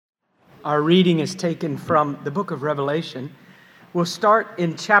Our reading is taken from the book of Revelation. We'll start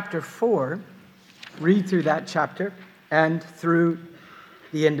in chapter 4, read through that chapter, and through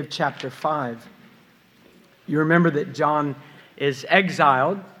the end of chapter 5. You remember that John is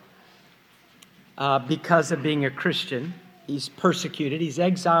exiled because of being a Christian. He's persecuted. He's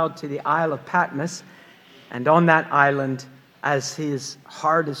exiled to the Isle of Patmos. And on that island, as his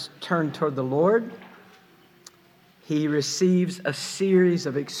heart is turned toward the Lord, he receives a series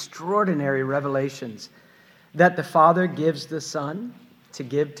of extraordinary revelations that the Father gives the Son to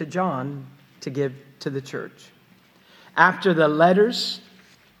give to John to give to the church. After the letters,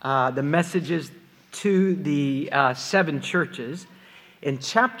 the messages to the 7 churches, in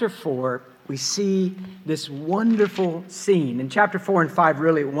chapter 4, we see this wonderful scene. In chapter 4 and 5,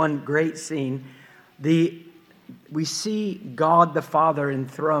 really one great scene. We see God the Father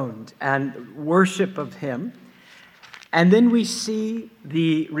enthroned and worship of Him. And then we see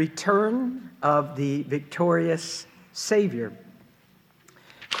the return of the victorious Savior,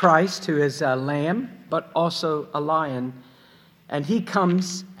 Christ, who is a lamb, but also a lion. And He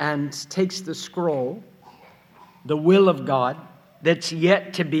comes and takes the scroll, the will of God, that's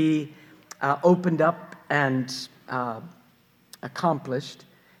yet to be opened up and accomplished.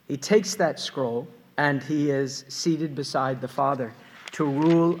 He takes that scroll, and He is seated beside the Father to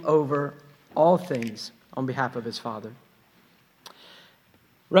rule over all things on behalf of His Father.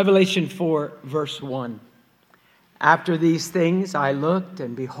 Revelation 4, verse 1. After these things I looked,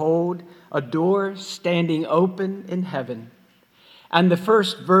 and behold, a door standing open in heaven. And the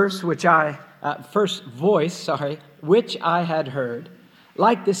first voice which I had heard,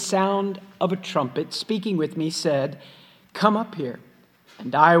 like the sound of a trumpet speaking with me, said, "Come up here,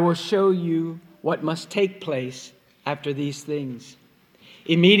 and I will show you what must take place after these things."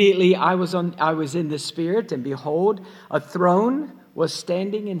 Immediately I was in the Spirit, and behold, a throne was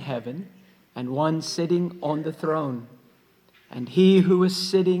standing in heaven, and one sitting on the throne. And he who was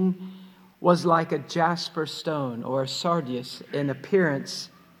sitting was like a jasper stone or a sardius in appearance,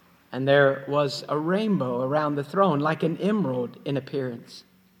 and there was a rainbow around the throne, like an emerald in appearance.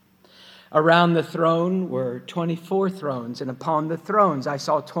 Around the throne were 24 thrones, and upon the thrones I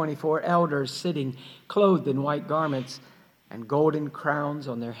saw 24 elders sitting, clothed in white garments, and golden crowns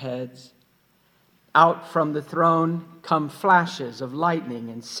on their heads. Out from the throne come flashes of lightning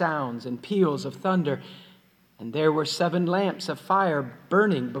and sounds and peals of thunder. And there were 7 lamps of fire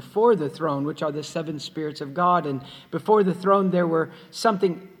burning before the throne, which are the 7 spirits of God. And before the throne there was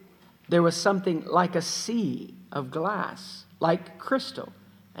something like a sea of glass, like crystal.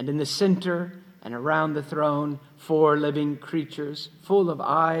 And in the center and around the throne, 4 living creatures, full of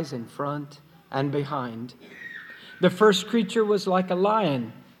eyes in front and behind. The first creature was like a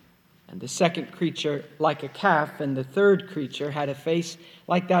lion, and the second creature like a calf, and the third creature had a face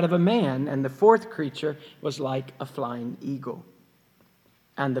like that of a man, and the fourth creature was like a flying eagle.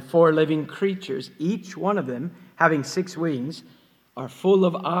 And the 4 living creatures, each one of them having 6 wings, are full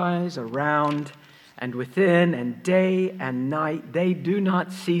of eyes around and within, and day and night they do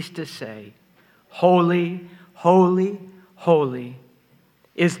not cease to say, "Holy, holy, holy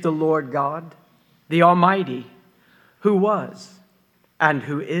is the Lord God, the Almighty, who was and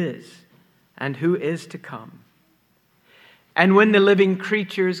who is to come." And when the living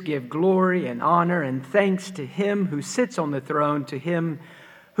creatures give glory and honor and thanks to Him who sits on the throne, to Him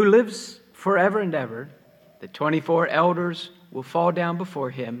who lives forever and ever, the 24 elders will fall down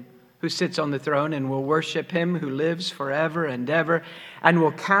before Him who sits on the throne and will worship Him who lives forever and ever, and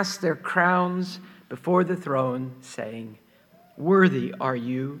will cast their crowns before the throne, saying, "Worthy are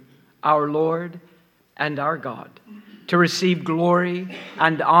you, our Lord and our God, to receive glory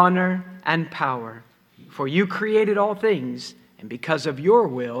and honor and power. For you created all things, and because of your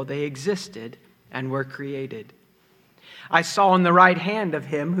will they existed and were created." I saw on the right hand of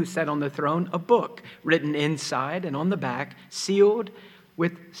Him who sat on the throne a book written inside and on the back, sealed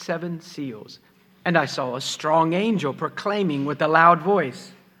with 7 seals. And I saw a strong angel proclaiming with a loud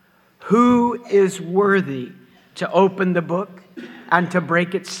voice, "Who is worthy to open the book and to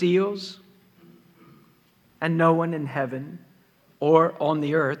break its seals?" And no one in heaven or on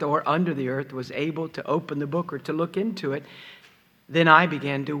the earth or under the earth was able to open the book or to look into it. Then I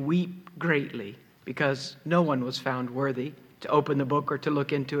began to weep greatly, because no one was found worthy to open the book or to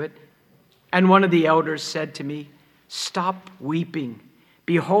look into it. And one of the elders said to me, "Stop weeping.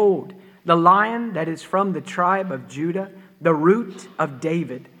 Behold, the Lion that is from the tribe of Judah, the Root of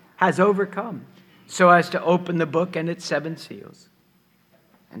David, has overcome, so as to open the book and its 7 seals."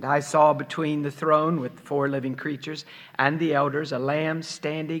 And I saw between the throne with 4 living creatures and the elders a lamb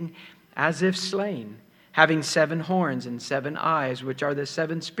standing as if slain, having 7 horns and 7 eyes, which are the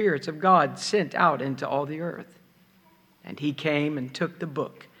 7 spirits of God sent out into all the earth. And he came and took the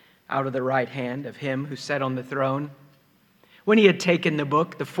book out of the right hand of him who sat on the throne. When he had taken the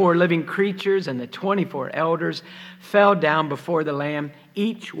book, the 4 living creatures and the 24 elders fell down before the Lamb,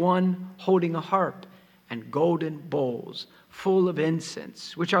 each one holding a harp and golden bowls full of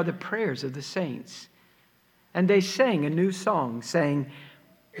incense, which are the prayers of the saints. And they sang a new song, saying,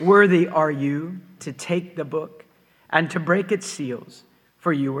 "Worthy are you to take the book and to break its seals,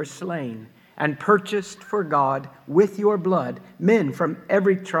 for you were slain and purchased for God with your blood men from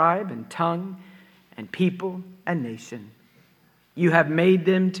every tribe and tongue and people and nation. You have made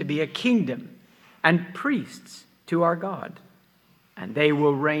them to be a kingdom and priests to our God, and they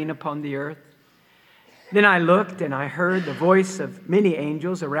will reign upon the earth." Then I looked and I heard the voice of many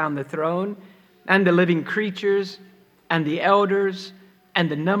angels around the throne and the living creatures and the elders, and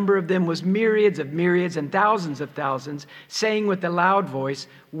the number of them was myriads of myriads and thousands of thousands, saying with a loud voice,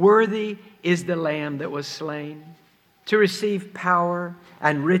 "Worthy is the Lamb that was slain to receive power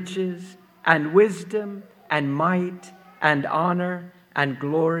and riches and wisdom and might and honor and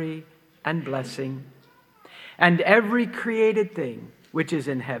glory and blessing." And every created thing which is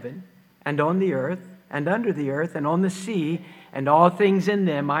in heaven and on the earth and under the earth and on the sea and all things in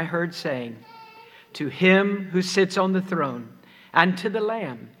them I heard saying, "To him who sits on the throne and to the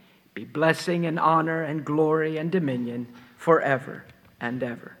Lamb be blessing and honor and glory and dominion forever and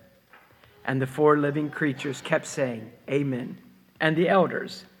ever." And the 4 living creatures kept saying, "Amen." And the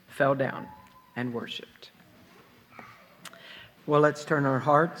elders fell down and worshiped. Well, let's turn our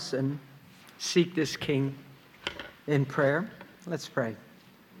hearts and seek this King in prayer. Let's pray.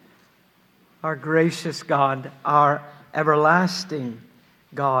 Our gracious God, our everlasting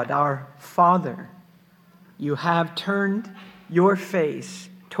God, our Father, you have turned your face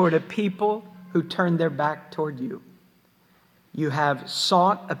toward a people who turned their back toward you. You have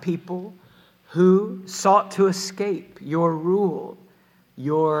sought a people who sought to escape your rule,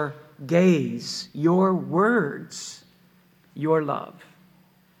 your gaze, your words, your love.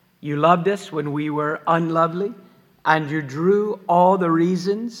 You loved us when we were unlovely, and you drew all the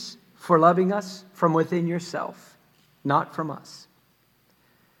reasons for loving us from within yourself, not from us.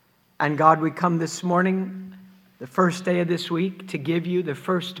 And God, we come this morning, the first day of this week, to give you the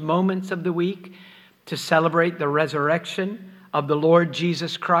first moments of the week to celebrate the resurrection of the Lord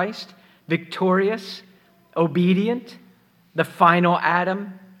Jesus Christ, victorious, obedient, the final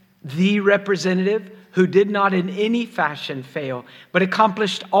Adam, the representative who did not in any fashion fail, but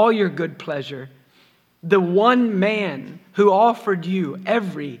accomplished all your good pleasure, the one man who offered you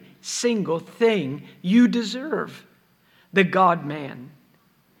every single thing you deserve, the God-man.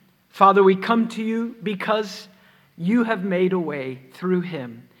 Father, we come to you because you have made a way through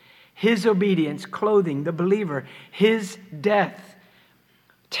him, his obedience clothing the believer, his death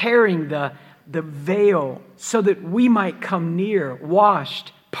tearing the veil so that we might come near,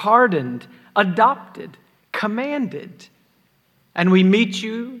 washed, pardoned, adopted, commanded. And we meet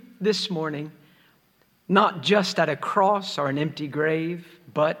you this morning, not just at a cross or an empty grave,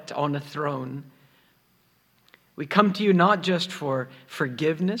 but on a throne. We come to you not just for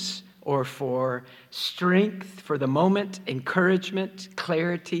forgiveness or for strength for the moment, encouragement,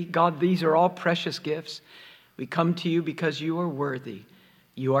 clarity. God, these are all precious gifts. We come to you because you are worthy.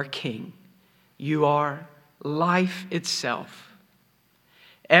 You are King. You are life itself.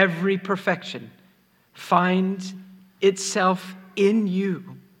 Every perfection finds itself in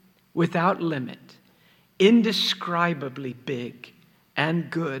you without limit, indescribably big and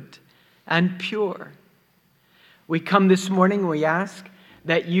good and pure. We come this morning, we ask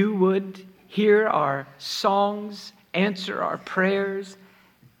that you would hear our songs, answer our prayers,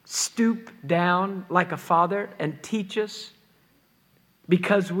 stoop down like a father and teach us,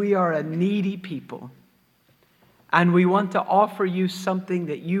 because we are a needy people and we want to offer you something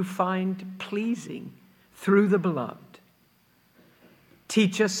that you find pleasing through the beloved.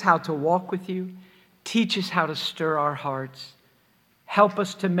 Teach us how to walk with you. Teach us how to stir our hearts. Help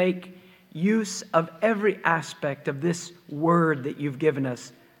us to make use of every aspect of this word that you've given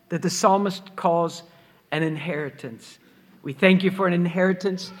us, that the psalmist calls an inheritance. We thank you for an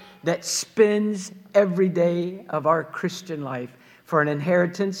inheritance that spins every day of our Christian life, for an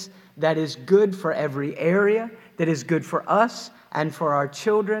inheritance that is good for every area, that is good for us and for our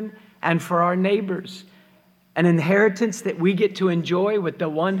children and for our neighbors. An inheritance that we get to enjoy with the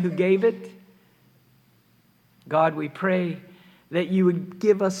one who gave it. God, we pray that you would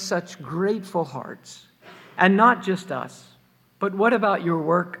give us such grateful hearts. And not just us, but what about your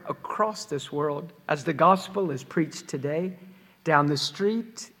work across this world as the gospel is preached today? down the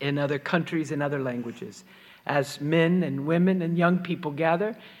street, in other countries, in other languages, as men and women and young people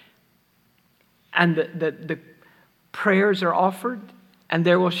gather, and the prayers are offered, and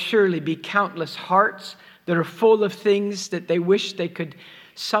there will surely be countless hearts that are full of things that they wish they could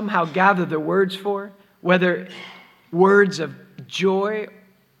somehow gather the words for, whether words of joy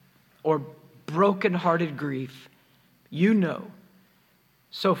or broken-hearted grief. You know.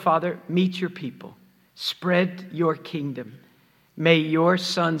 So, Father, meet your people. Spread your kingdom. May your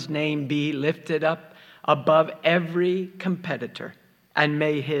Son's name be lifted up above every competitor, and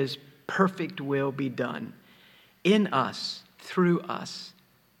may his perfect will be done in us, through us,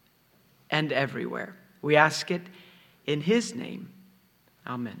 and everywhere. We ask it in his name.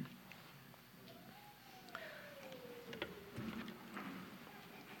 Amen.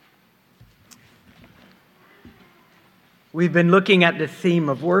 We've been looking at the theme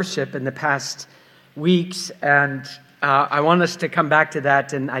of worship in the past weeks, and I want us to come back to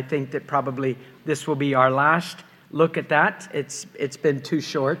that, and I think that probably this will be our last look at that. It's been too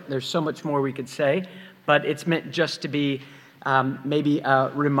short. There's so much more we could say, but it's meant just to be maybe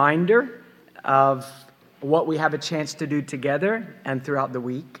a reminder of what we have a chance to do together and throughout the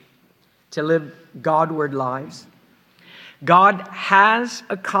week, to live Godward lives. God has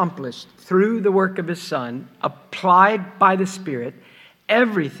accomplished through the work of his Son, applied by the Spirit,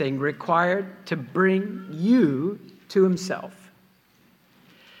 everything required to bring you to himself.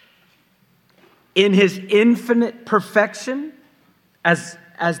 In his infinite perfection as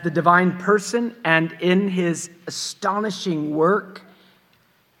the divine person and in his astonishing work,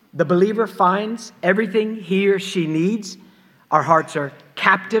 the believer finds everything he or she needs. Our hearts are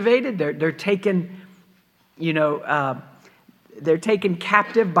captivated. They're taken, they're taken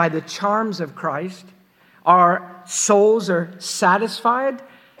captive by the charms of Christ. Our souls are satisfied.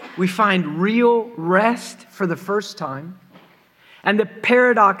 We find real rest for the first time. And the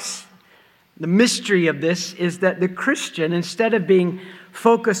paradox, the mystery of this is that the Christian, instead of being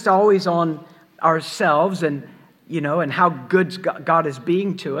focused always on ourselves and how good God is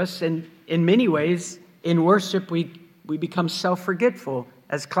being to us, and in many ways, in worship, we become self-forgetful,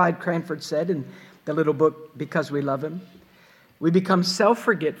 as Clyde Cranford said in the little book, Because We Love Him. We become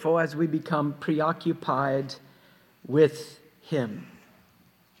self-forgetful as we become preoccupied with him.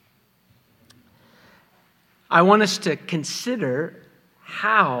 I want us to consider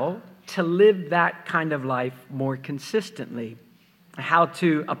how to live that kind of life more consistently, how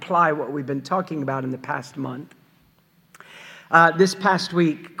to apply what we've been talking about in the past month. This past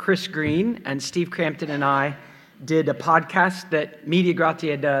week, Chris Green and Steve Crampton and I did a podcast that Media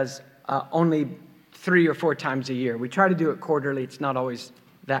Gratia does only 3 or 4 times a year. We try to do it quarterly. It's not always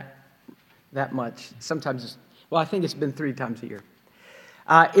that much. Sometimes, I think it's been 3 times a year.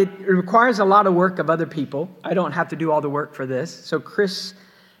 It requires a lot of work of other people. I don't have to do all the work for this. So Chris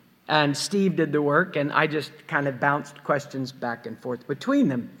and Steve did the work, and I just kind of bounced questions back and forth between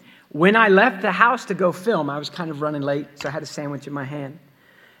them. When I left the house to go film, I was kind of running late, so I had a sandwich in my hand,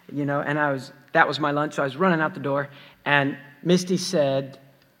 and that was my lunch. So I was running out the door, and Misty said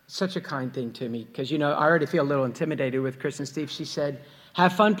such a kind thing to me, because, I already feel a little intimidated with Chris and Steve. She said,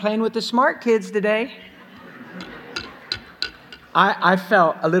 "Have fun playing with the smart kids today." I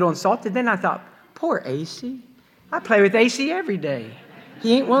felt a little insulted. Then I thought, poor AC. I play with AC every day.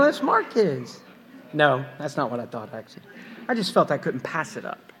 He ain't one of the smart kids. No, that's not what I thought, actually. I just felt I couldn't pass it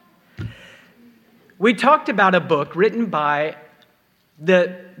up. We talked about a book written by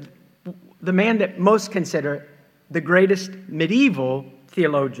the man that most consider the greatest medieval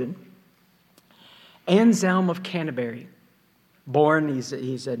theologian, Anselm of Canterbury. Born,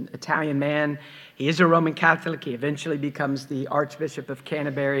 he's an Italian man. He is a Roman Catholic. He eventually becomes the Archbishop of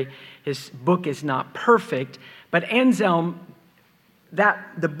Canterbury. His book is not perfect, but Anselm,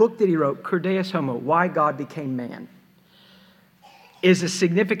 the book that he wrote, Cur Deus Homo, Why God Became Man, is a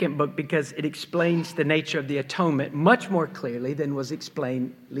significant book because it explains the nature of the atonement much more clearly than was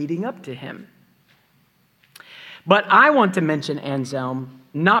explained leading up to him. But I want to mention Anselm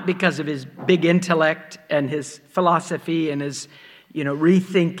not because of his big intellect and his philosophy and his,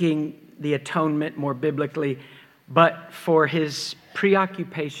 rethinking the atonement more biblically, but for his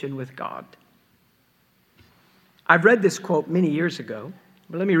preoccupation with God. I've read this quote many years ago,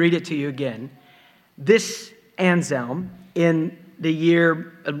 but let me read it to you again. This Anselm, in the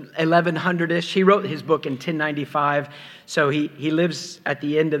year 1100-ish, he wrote his book in 1095, so he lives at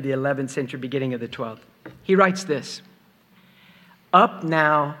the end of the 11th century, beginning of the 12th. He writes this: "Up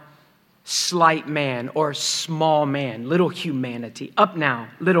now, slight man," or small man, little humanity. "Up now,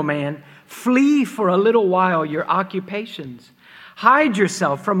 little man, flee for a little while your occupations. Hide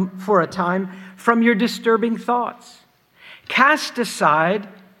yourself for a time from your disturbing thoughts. Cast aside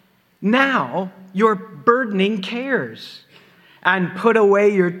now your burdening cares and put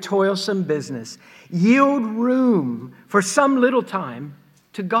away your toilsome business. Yield room for some little time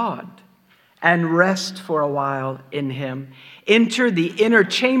to God and rest for a while in Him. Enter the inner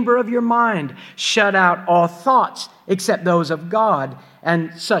chamber of your mind. Shut out all thoughts except those of God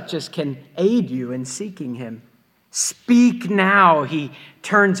and such as can aid you in seeking Him. Speak now. He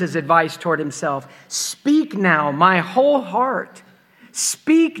turns his advice toward himself. Speak now, my whole heart.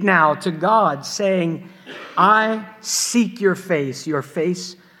 Speak now to God, saying, I seek your face,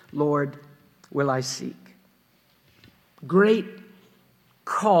 Lord, will I seek. Great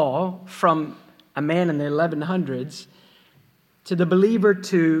call from a man in the 1100s to the believer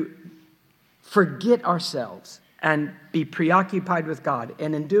to forget ourselves and be preoccupied with God,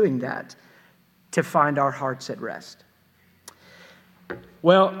 and in doing that, to find our hearts at rest.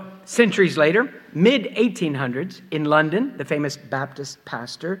 Well, centuries later, mid-1800s, in London, the famous Baptist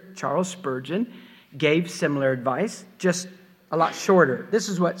pastor Charles Spurgeon gave similar advice, just a lot shorter. This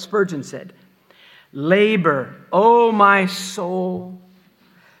is what Spurgeon said. Labor, O my soul,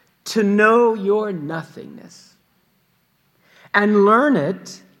 to know your nothingness, and learn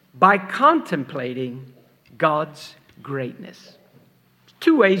it by contemplating God's greatness.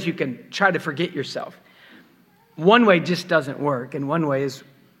 Two ways you can try to forget yourself. One way just doesn't work, and one way is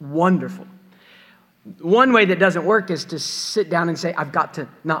wonderful. One way that doesn't work is to sit down and say, I've got to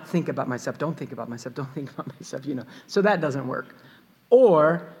not think about myself. Don't think about myself. Don't think about myself, So that doesn't work.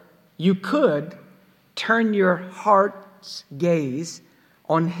 Or you could turn your heart's gaze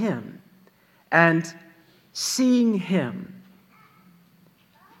on Him and seeing Him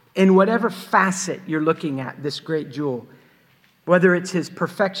in whatever facet you're looking at, this great jewel, whether it's His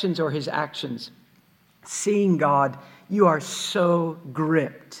perfections or His actions. Seeing God, you are so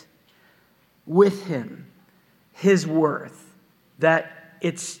gripped with Him, His worth, that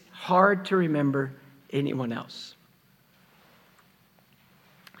it's hard to remember anyone else.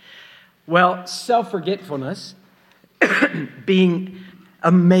 Well, self-forgetfulness, being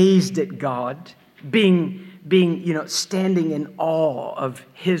amazed at God, being standing in awe of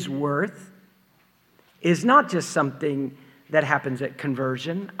His worth, is not just something that happens at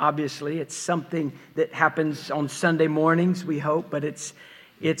conversion. Obviously, it's something that happens on Sunday mornings, we hope, but it's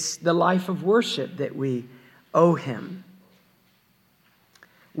the life of worship that we owe Him.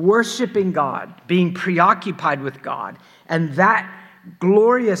 Worshiping God, being preoccupied with God, and that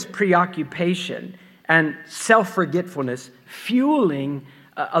glorious preoccupation and self-forgetfulness fueling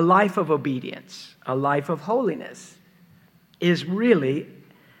a life of obedience, a life of holiness, is really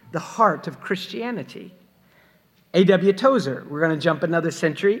the heart of Christianity. A.W. Tozer, we're going to jump another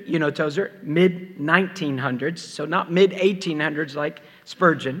century. You know Tozer, mid-1900s, so not mid-1800s like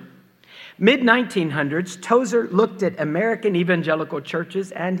Spurgeon. Mid-1900s, Tozer looked at American evangelical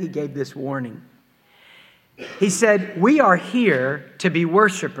churches and he gave this warning. He said, we are here to be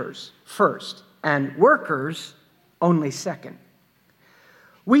worshipers first and workers only second.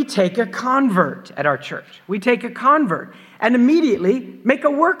 We take a convert at our church. We take a convert and immediately make a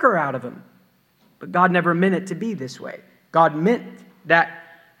worker out of him. But God never meant it to be this way. God meant that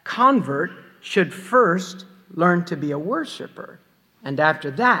convert should first learn to be a worshiper. And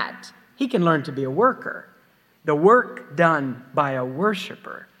after that, he can learn to be a worker. The work done by a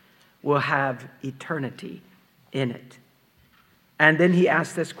worshiper will have eternity in it. And then he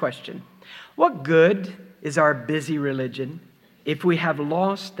asked this question: what good is our busy religion if we have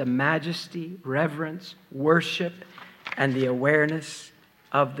lost the majesty, reverence, worship, and the awareness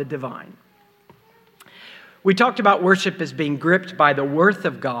of the divine? We talked about worship as being gripped by the worth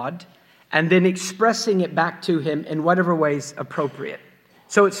of God and then expressing it back to Him in whatever ways appropriate.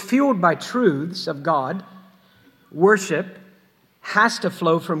 So it's fueled by truths of God. Worship has to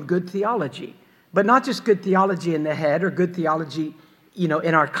flow from good theology, but not just good theology in the head or good theology,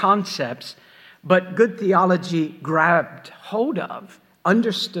 in our concepts, but good theology grabbed hold of,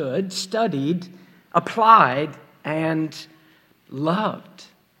 understood, studied, applied, and loved.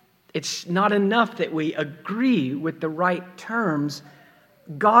 It's not enough that we agree with the right terms.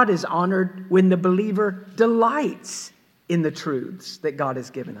 God is honored when the believer delights in the truths that God has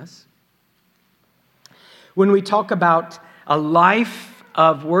given us. When we talk about a life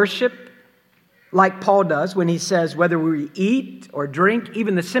of worship, like Paul does when he says whether we eat or drink,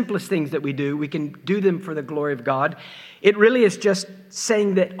 even the simplest things that we do, we can do them for the glory of God. It really is just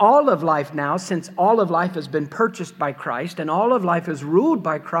saying that all of life now, since all of life has been purchased by Christ and all of life is ruled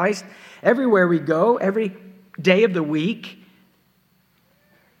by Christ, everywhere we go, every day of the week,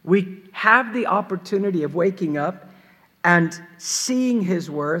 we have the opportunity of waking up and seeing His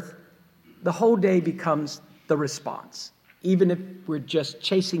worth. The whole day becomes the response. even if we're just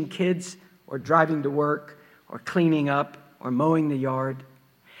chasing kids or driving to work or cleaning up or mowing the yard.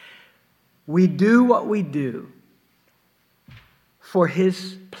 We do what we do for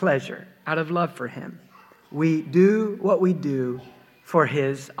His pleasure, out of love for Him. We do what we do for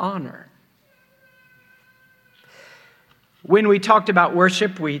His honor. When we talked about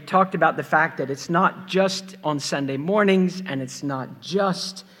worship, we talked about the fact that it's not just on Sunday mornings, and it's not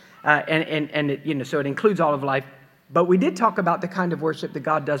just, so it includes all of life. But we did talk about the kind of worship that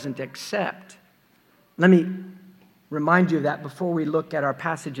God doesn't accept. Let me remind you of that before we look at our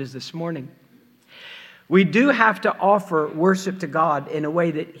passages this morning. We do have to offer worship to God in a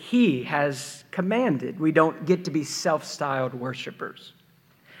way that He has commanded. We don't get to be self-styled worshipers.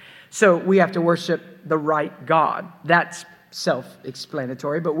 So we have to worship the right God. That's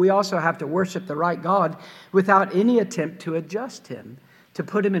self-explanatory, but we also have to worship the right God without any attempt to adjust Him, to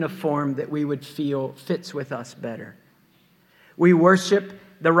put Him in a form that we would feel fits with us better. We worship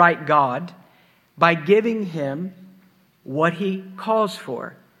the right God by giving Him what He calls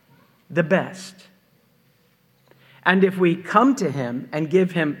for, the best. And if we come to Him and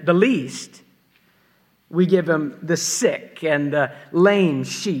give Him the least, we give Him the sick and the lame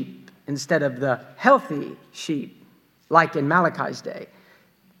sheep instead of the healthy sheep, like in Malachi's day,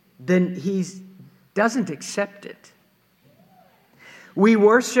 then He doesn't accept it. We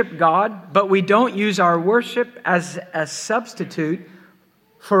worship God, but we don't use our worship as a substitute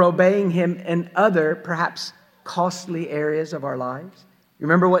for obeying Him in other, perhaps costly areas of our lives.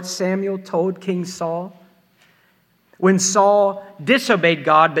 Remember what Samuel told King Saul? When Saul disobeyed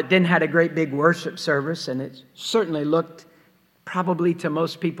God, but then had a great big worship service, and it certainly looked probably to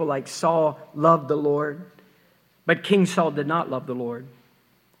most people like Saul loved the Lord, but King Saul did not love the Lord.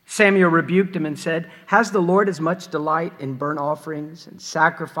 Samuel rebuked him and said, "Has the Lord as much delight in burnt offerings and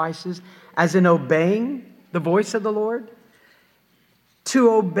sacrifices as in obeying the voice of the Lord?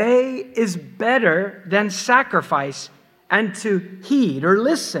 To obey is better than sacrifice, and to heed or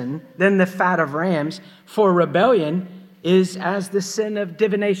listen than the fat of rams, for rebellion is as the sin of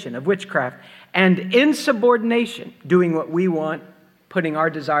divination, of witchcraft, and insubordination, doing what we want, putting our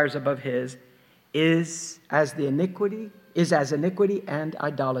desires above His, is as iniquity and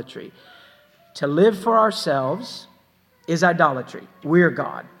idolatry. To live for ourselves is idolatry. We're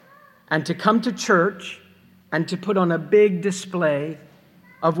God. And to come to church and to put on a big display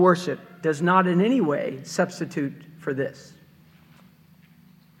of worship does not in any way substitute for this."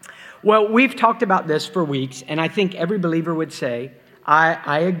 Well, we've talked about this for weeks, and I think every believer would say,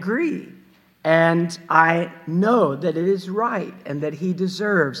 I agree. And I know that it is right and that He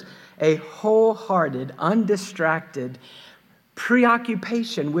deserves a wholehearted, undistracted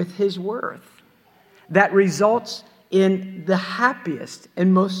preoccupation with His worth that results in the happiest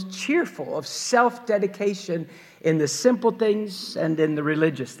and most cheerful of self-dedication in the simple things and in the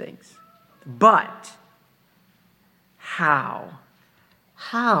religious things. But how?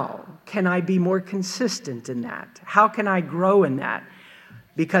 How can I be more consistent in that? How can I grow in that?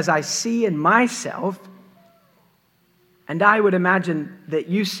 Because I see in myself, and I would imagine that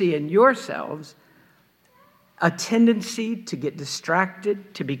you see in yourselves, a tendency to get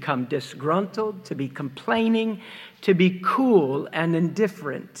distracted, to become disgruntled, to be complaining, to be cool and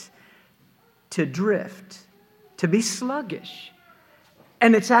indifferent, to drift, to be sluggish.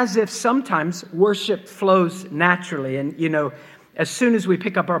 And it's as if sometimes worship flows naturally. And, as soon as we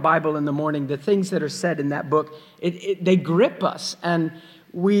pick up our Bible in the morning, the things that are said in that book, they grip us. And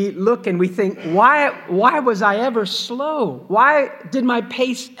we look and we think, why was I ever slow? Why did my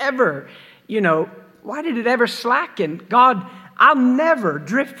pace ever, why did it ever slacken? God, I'll never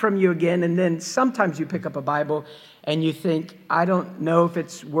drift from you again. And then sometimes you pick up a Bible and you think, I don't know if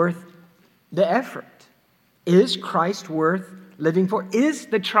it's worth the effort. Is Christ worth living for? Is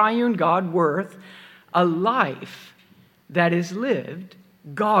the triune God worth a life that is lived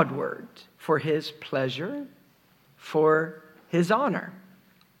Godward for His pleasure, for His honor?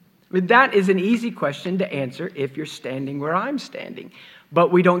 That is an easy question to answer if you're standing where I'm standing.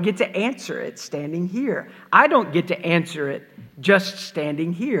 But we don't get to answer it standing here. I don't get to answer it just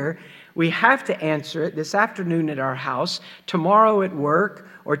standing here. We have to answer it this afternoon at our house, tomorrow at work,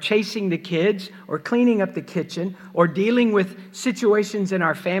 or chasing the kids, or cleaning up the kitchen, or dealing with situations in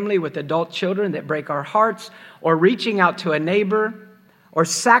our family with adult children that break our hearts, or reaching out to a neighbor, or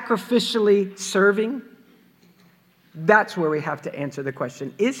sacrificially serving. That's where we have to answer the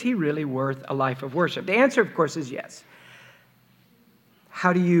question, is He really worth a life of worship? The answer, of course, is yes.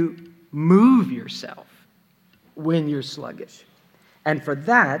 How do you move yourself when you're sluggish? And for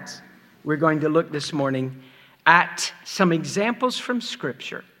that, we're going to look this morning at some examples from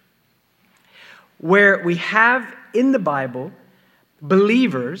Scripture where we have in the Bible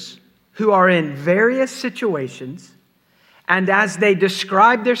believers who are in various situations, and as they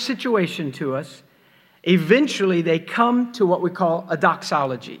describe their situation to us, eventually they come to what we call a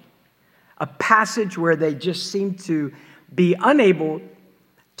doxology, a passage where they just seem to be unable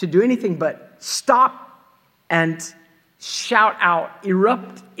to do anything but stop and shout out,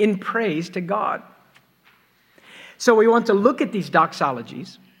 erupt in praise to God. So we want to look at these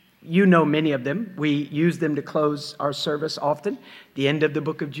doxologies. You know many of them. We use them to close our service often. The end of the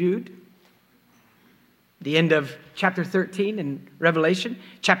book of Jude, the end of chapter 13 in Revelation,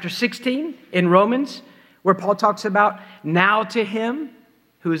 chapter 16 in Romans, where Paul talks about now to him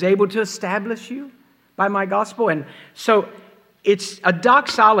who is able to establish you by my gospel. And so it's a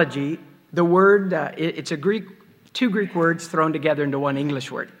doxology. The word, it's two Greek words thrown together into one English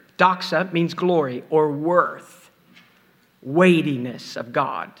word. Doxa means glory or worth, weightiness of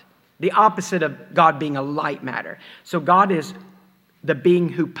God. The opposite of God being a light matter. So God is the being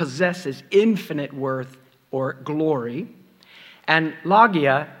who possesses infinite worth or glory. And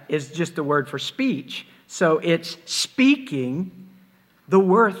logia is just the word for speech. So it's speaking the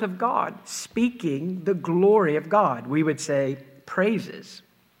worth of God, speaking the glory of God. We would say praises.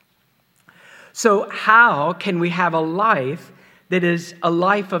 So how can we have a life that is a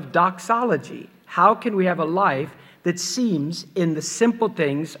life of doxology? How can we have a life that seems in the simple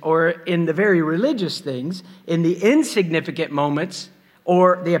things or in the very religious things, in the insignificant moments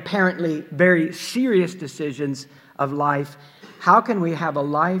or the apparently very serious decisions of life, how can we have a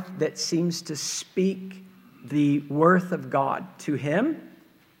life that seems to speak the worth of God to Him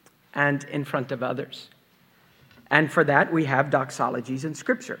and in front of others? And for that, we have doxologies in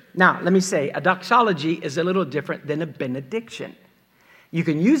Scripture. Now, let me say, a doxology is a little different than a benediction. You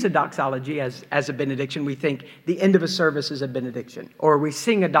can use a doxology as a benediction. We think the end of a service is a benediction, or we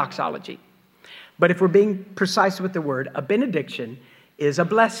sing a doxology. But if we're being precise with the word, a benediction is a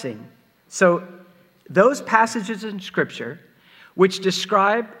blessing. So those passages in Scripture which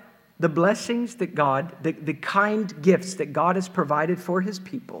describe the blessings that God, the kind gifts that God has provided for His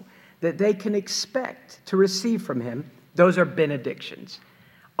people, that they can expect to receive from Him, those are benedictions.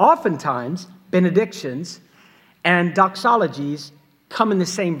 Oftentimes, benedictions and doxologies come in the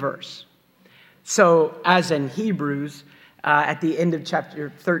same verse. So, as in Hebrews, at the end of chapter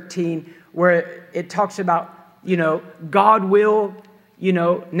 13, where it talks about, God will,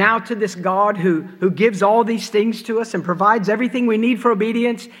 now to this God who gives all these things to us and provides everything we need for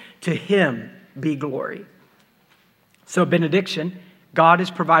obedience, to Him be glory. So, benediction, God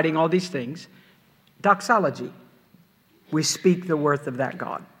is providing all these things. Doxology, we speak the worth of that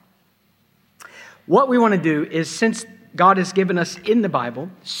God. What we want to do is, since God has given us in the Bible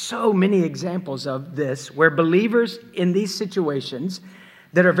so many examples of this, where believers in these situations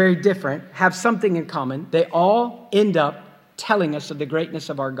that are very different have something in common. They all end up telling us of the greatness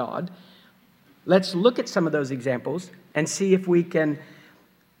of our God. Let's look at some of those examples and see if we can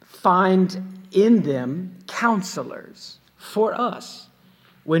find in them counselors for us.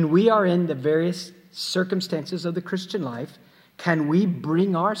 When we are in the various circumstances of the Christian life, can we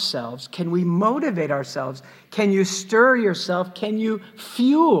bring ourselves? Can we motivate ourselves? Can you stir yourself? Can you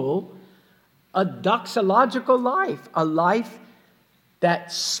fuel a doxological life? A life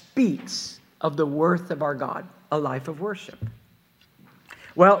that speaks of the worth of our God. A life of worship.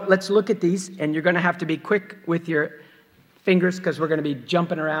 Well, let's look at these. And you're going to have to be quick with your fingers because we're going to be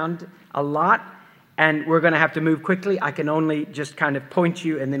jumping around a lot. And we're going to have to move quickly. I can only just kind of point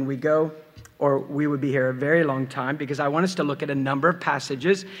you and then we go. Or we would be here a very long time because I want us to look at a number of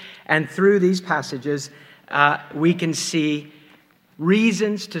passages. And through these passages, we can see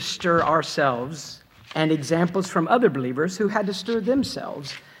reasons to stir ourselves and examples from other believers who had to stir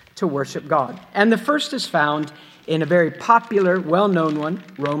themselves to worship God. And the first is found in a very popular, well-known one,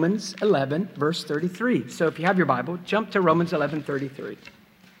 Romans 11, verse 33. So if you have your Bible, jump to Romans 11, 33.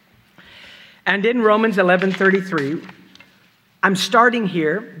 And in Romans 11, 33, I'm starting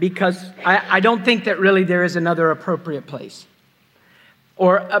here because I don't think that really there is another appropriate place.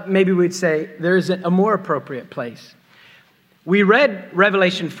 Or maybe we'd say there isn't a more appropriate place. We read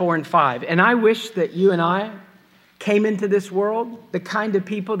Revelation 4 and 5, and I wish that you and I came into this world the kind of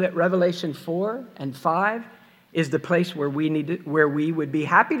people that Revelation 4 and 5 is the place where we would be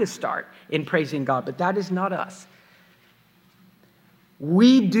happy to start in praising God, but that is not us.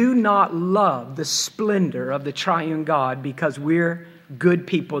 We do not love the splendor of the triune God because we're good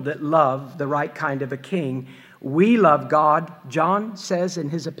people that love the right kind of a king. We love God, John says in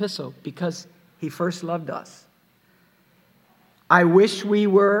his epistle, because He first loved us. I wish we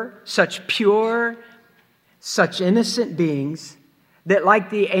were such pure, such innocent beings that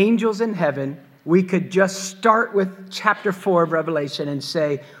like the angels in heaven, we could just start with chapter 4 of Revelation and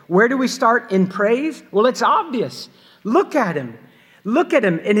say, where do we start in praise? Well, it's obvious. Look at him. Look at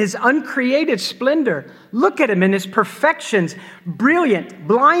him in his uncreated splendor. Look at him in his perfections, brilliant,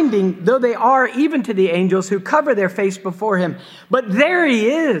 blinding though they are even to the angels who cover their face before him. But there he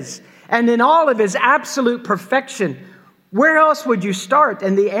is, and in all of his absolute perfection. Where else would you start?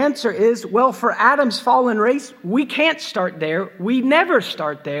 And the answer is, well, for Adam's fallen race, we can't start there. We never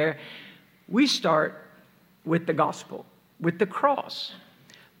start there. We start with the gospel, with the cross.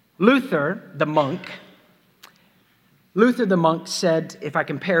 Luther, the monk said, if I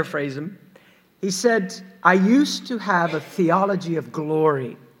can paraphrase him, he said, I used to have a theology of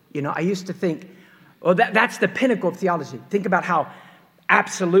glory. I used to think, oh, that's the pinnacle of theology. Think about how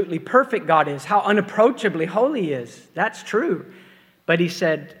absolutely perfect God is, how unapproachably holy He is. That's true. But he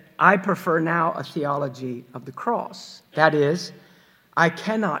said, I prefer now a theology of the cross. That is, I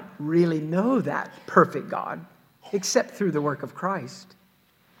cannot really know that perfect God except through the work of Christ.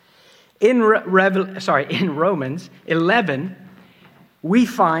 In Romans 11, we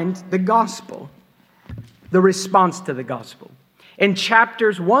find the gospel, the response to the gospel. In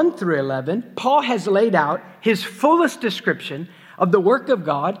chapters 1 through 11, Paul has laid out his fullest description of the work of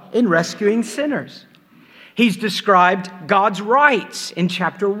God in rescuing sinners. He's described God's rights in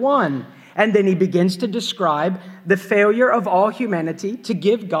chapter 1, and then he begins to describe the failure of all humanity to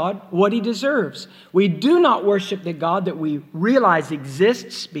give God what He deserves. We do not worship the God that we realize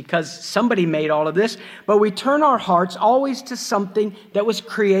exists because somebody made all of this, but we turn our hearts always to something that was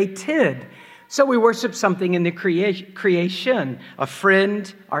created. So we worship something in the creation, a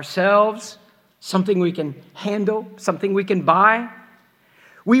friend, ourselves, something we can handle, something we can buy.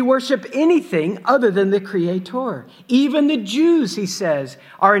 We worship anything other than the Creator. Even the Jews, he says,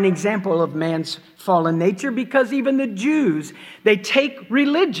 are an example of man's fallen nature because even the Jews, they take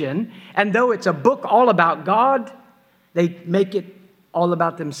religion, and though it's a book all about God, they make it all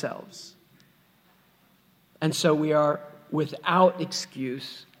about themselves. And so we are without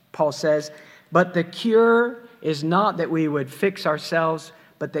excuse, Paul says, but the cure is not that we would fix ourselves,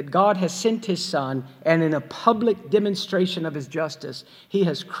 but that God has sent His Son, and in a public demonstration of His justice, He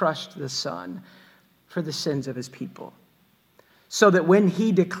has crushed the Son for the sins of His people. So that when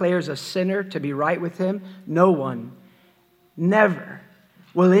He declares a sinner to be right with Him, no one, never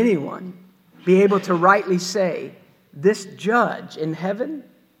will anyone be able to rightly say, this judge in heaven,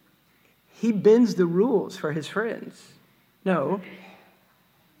 he bends the rules for his friends. No,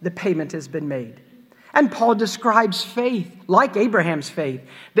 the payment has been made. And Paul describes faith, like Abraham's faith,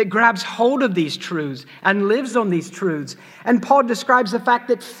 that grabs hold of these truths and lives on these truths. And Paul describes the fact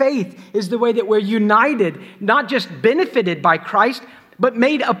that faith is the way that we're united, not just benefited by Christ, but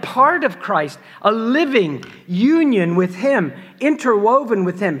made a part of Christ, a living union with Him, interwoven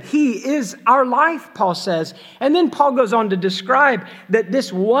with Him. He is our life, Paul says. And then Paul goes on to describe that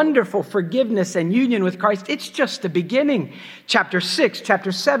this wonderful forgiveness and union with Christ, it's just the beginning. Chapter 6,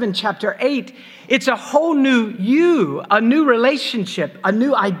 chapter 7, chapter 8, it's a whole new you, a new relationship, a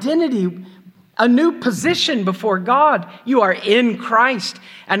new identity, a new position before God. You are in Christ,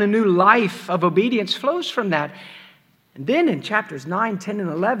 and a new life of obedience flows from that. And then in chapters 9, 10, and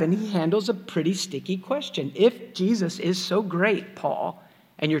 11, he handles a pretty sticky question. If Jesus is so great, Paul,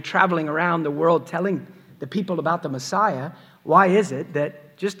 and you're traveling around the world telling the people about the Messiah, why is it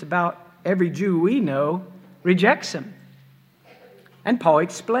that just about every Jew we know rejects Him? And Paul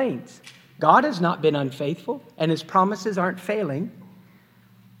explains, God has not been unfaithful, and His promises aren't failing.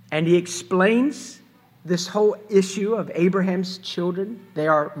 And he explains this whole issue of Abraham's children. They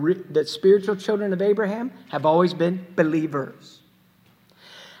are the spiritual children of Abraham have always been believers.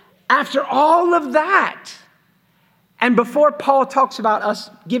 After all of that, and before Paul talks about us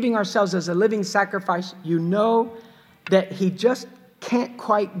giving ourselves as a living sacrifice, you know that he just can't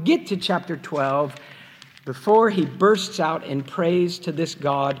quite get to chapter 12 before he bursts out in praise to this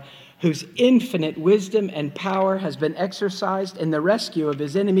God whose infinite wisdom and power has been exercised in the rescue of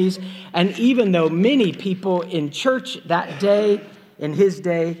His enemies. And even though many people in church that day, in his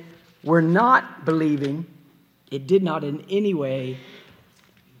day, were not believing, it did not in any way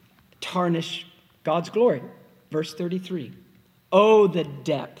tarnish God's glory. Verse 33. Oh, the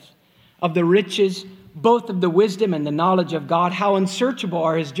depth of the riches, both of the wisdom and the knowledge of God. How unsearchable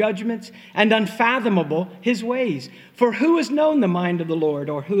are His judgments and unfathomable His ways. For who has known the mind of the Lord,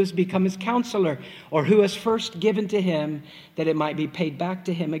 or who has become His counselor, or who has first given to Him that it might be paid back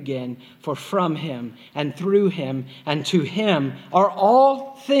to Him again? For from Him and through Him and to Him are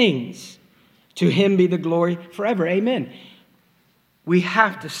all things. To Him be the glory forever. Amen. We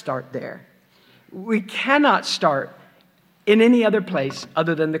have to start there. We cannot start in any other place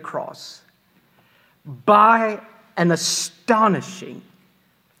other than the cross. by an astonishing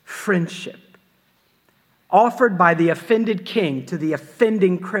friendship offered by the offended king to the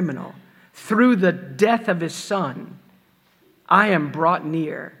offending criminal through the death of his son, I am brought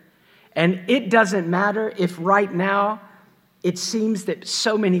near. And it doesn't matter if right now it seems that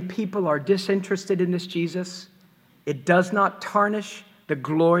so many people are disinterested in this Jesus. It does not tarnish the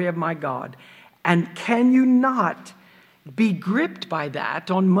glory of my God. And can you not be gripped by that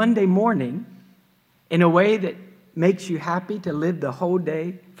on Monday morning in a way that makes you happy to live the whole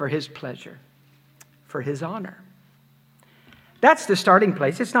day for his pleasure, for his honor? That's the starting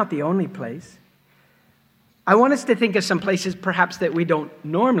place. It's not the only place. I want us to think of some places perhaps that we don't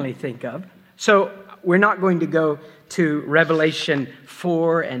normally think of. So we're not going to go to Revelation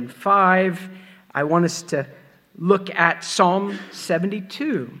 4 and 5. I want us to look at Psalm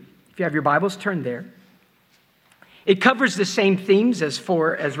 72. If you have your Bibles, turn there. It covers the same themes as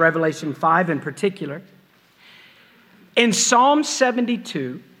Revelation 5 in particular. In Psalm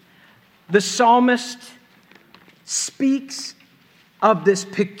 72, the psalmist speaks of this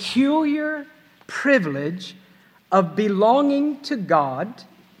peculiar privilege of belonging to God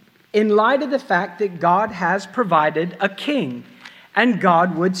in light of the fact that God has provided a king and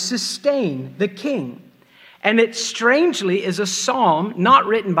God would sustain the king. And it strangely is a psalm not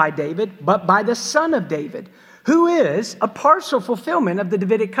written by David, but by the son of David, who is a partial fulfillment of the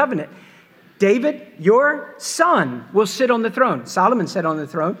Davidic covenant. David, your son will sit on the throne. Solomon sat on the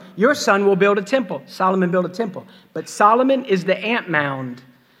throne. Your son will build a temple. Solomon built a temple. But Solomon is the ant mound.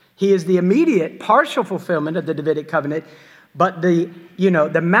 He is the immediate partial fulfillment of the Davidic covenant. But the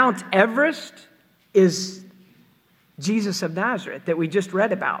Mount Everest is Jesus of Nazareth that we just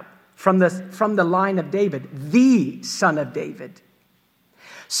read about from the line of David, the son of David.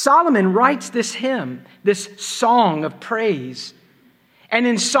 Solomon writes this hymn, this song of praise. And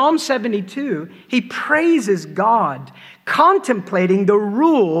in Psalm 72, he praises God, contemplating the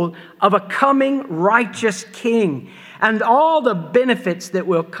rule of a coming righteous king and all the benefits that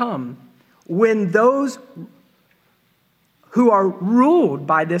will come when those who are ruled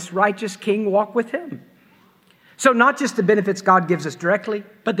by this righteous king walk with him. So not just the benefits God gives us directly,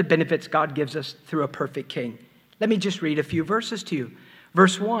 but the benefits God gives us through a perfect king. Let me just read a few verses to you.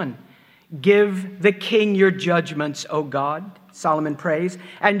 Verse 1, give the king your judgments, O God, Solomon prays,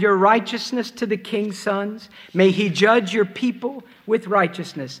 and your righteousness to the king's sons. May he judge your people with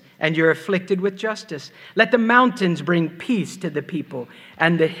righteousness and your afflicted with justice. Let the mountains bring peace to the people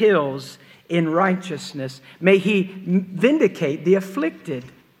and the hills in righteousness. May he vindicate the afflicted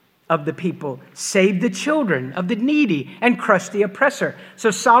of the people, save the children of the needy, and crush the oppressor.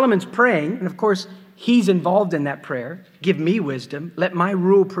 So Solomon's praying, and of course, he's involved in that prayer. Give me wisdom. Let my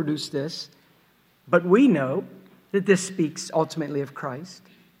rule produce this. But we know that this speaks ultimately of Christ.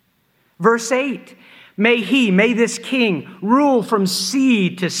 Verse 8, may this king rule from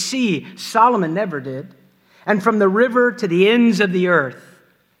sea to sea. Solomon never did. And from the river to the ends of the earth.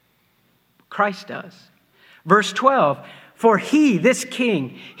 Christ does. Verse 12, for he, this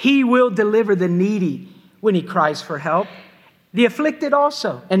king, he will deliver the needy when he cries for help. The afflicted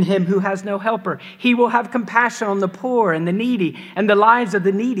also, and him who has no helper. He will have compassion on the poor and the needy, and the lives of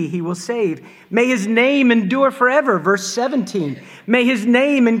the needy he will save. May his name endure forever. Verse 17. May his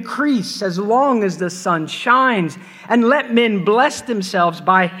name increase as long as the sun shines, and let men bless themselves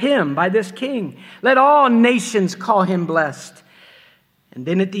by him, by this king. Let all nations call him blessed. And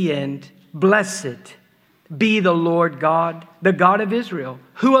then at the end, blessed be the Lord God, the God of Israel,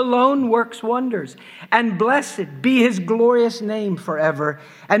 who alone works wonders. And blessed be his glorious name forever.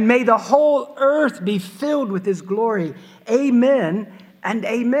 And may the whole earth be filled with his glory. Amen and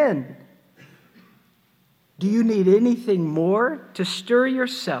amen. Do you need anything more to stir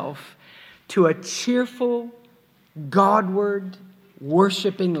yourself to a cheerful, Godward,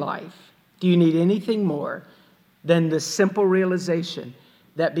 worshiping life? Do you need anything more than the simple realization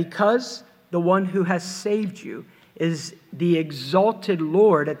that because the one who has saved you is the exalted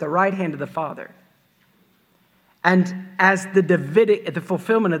Lord at the right hand of the Father, and as the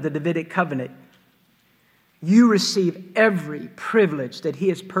fulfillment of the Davidic covenant, you receive every privilege that he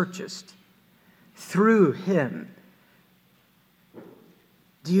has purchased through him.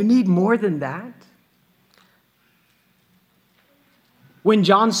 Do you need more than that? When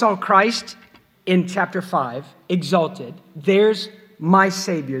John saw Christ in chapter 5, exalted, there's my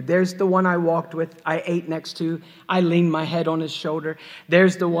Savior. There's the one I walked with, I ate next to, I leaned my head on his shoulder.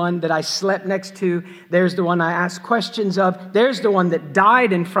 There's the one that I slept next to. There's the one I asked questions of. There's the one that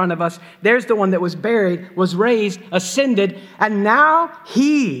died in front of us. There's the one that was buried, was raised, ascended. And now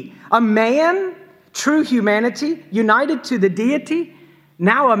he, a man, true humanity, united to the deity,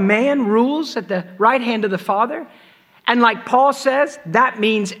 Now a man rules at the right hand of the Father. And like Paul says, that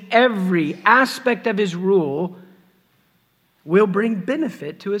means every aspect of his rule will bring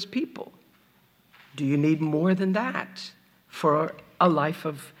benefit to his people. Do you need more than that for a life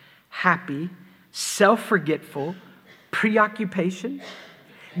of happy, self-forgetful preoccupation?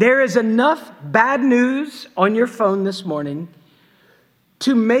 There is enough bad news on your phone this morning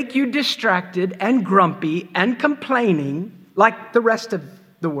to make you distracted and grumpy and complaining like the rest of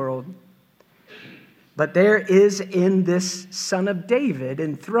the world. But there is in this Son of David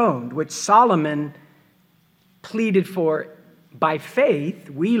enthroned, which Solomon pleaded for by faith,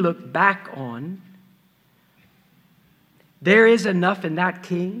 we look back on. There is enough in that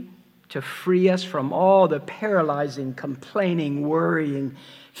King to free us from all the paralyzing, complaining, worrying,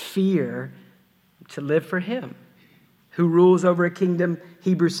 fear, to live for him, who rules over a kingdom,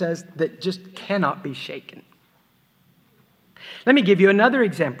 Hebrews says, that just cannot be shaken. Let me give you another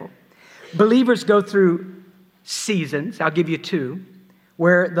example. Believers go through seasons, I'll give you two,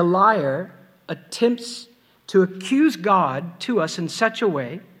 where the liar attempts to accuse God to us in such a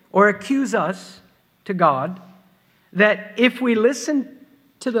way, or accuse us to God, that if we listen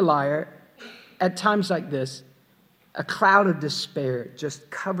to the liar at times like this, a cloud of despair just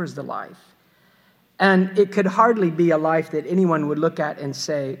covers the life. And it could hardly be a life that anyone would look at and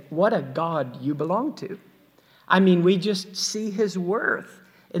say, what a God you belong to. I mean, we just see his worth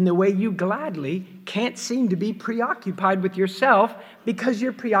in the way you gladly can't seem to be preoccupied with yourself because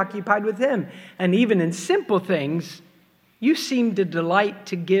you're preoccupied with him. And even in simple things, you seem to delight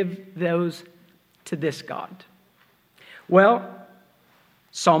to give those to this God. Well,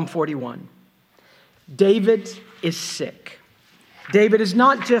 Psalm 41. David is sick. David is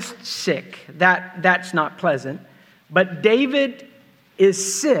not just sick. That's not pleasant. But David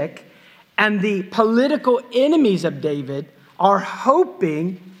is sick, and the political enemies of David are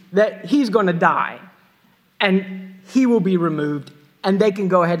hoping that he's going to die and he will be removed and they can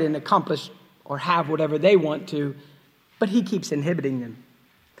go ahead and accomplish or have whatever they want to, but he keeps inhibiting them.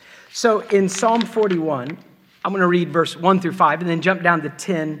 So in Psalm 41, I'm going to read verse 1 through 5 and then jump down to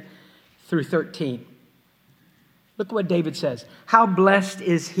 10 through 13. Look what David says. How blessed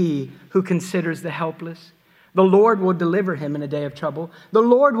is he who considers the helpless. The Lord will deliver him in a day of trouble. The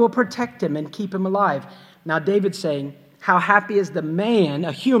Lord will protect him and keep him alive. Now David's saying, how happy is the man,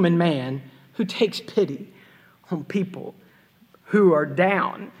 a human man, who takes pity on people who are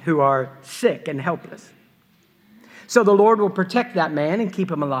down, who are sick and helpless. So the Lord will protect that man and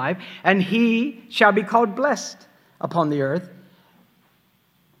keep him alive, and he shall be called blessed upon the earth.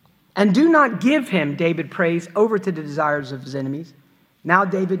 And do not give him, David prays, over to the desires of his enemies. Now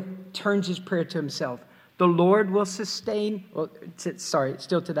David turns his prayer to himself. The Lord will sustain,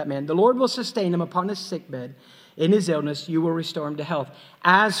 still to that man. The Lord will sustain him upon his sickbed. In his illness, you will restore him to health.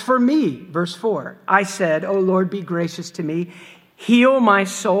 As for me, verse 4, I said, O Lord, be gracious to me. Heal my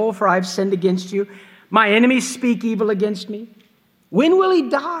soul, for I have sinned against you. My enemies speak evil against me. When will he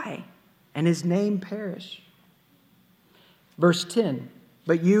die and his name perish? Verse 10,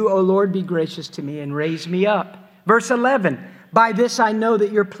 but you, O Lord, be gracious to me and raise me up. Verse 11, by this I know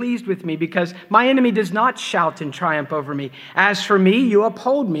that you're pleased with me, because my enemy does not shout in triumph over me. As for me, you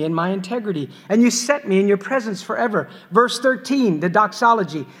uphold me in my integrity, and you set me in your presence forever. Verse 13, the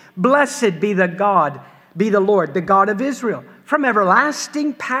doxology. Blessed be the Lord, the God of Israel, from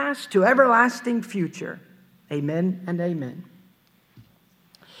everlasting past to everlasting future. Amen and amen.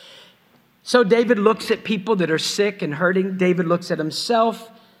 So David looks at people that are sick and hurting. David looks at himself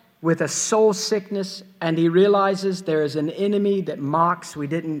with a soul sickness, and he realizes there is an enemy that mocks. We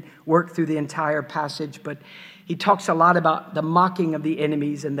didn't work through the entire passage, but he talks a lot about the mocking of the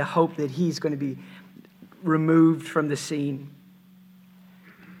enemies and the hope that he's going to be removed from the scene.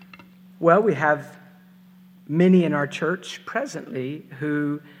 Well, we have many in our church presently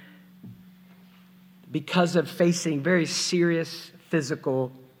who, because of facing very serious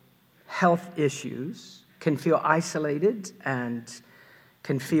physical health issues, can feel isolated and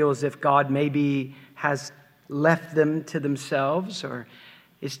can feel as if God maybe has left them to themselves, or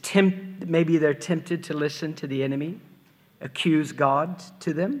maybe they're tempted to listen to the enemy, accuse God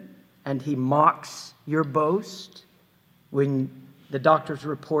to them, and he mocks your boast when the doctor's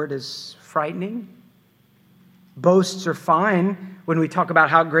report is frightening. Boasts are fine when we talk about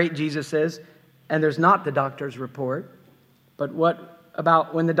how great Jesus is, and there's not the doctor's report. But what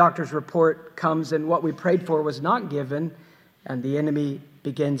about when the doctor's report comes and what we prayed for was not given, and the enemy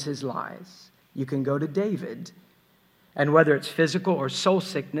begins his lies? You can go to David, and whether it's physical or soul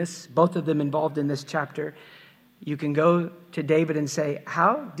sickness, both of them involved in this chapter, you can go to David and say,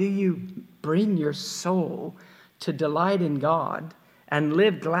 how do you bring your soul to delight in God and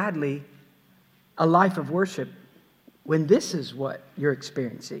live gladly a life of worship when this is what you're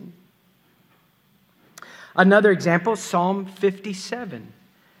experiencing? Another example, Psalm 57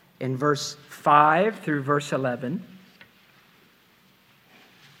 in verse 5 through verse 11.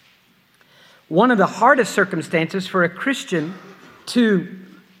 One of the hardest circumstances for a Christian to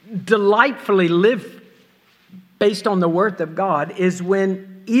delightfully live based on the word of God is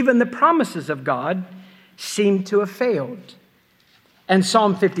when even the promises of God seem to have failed. And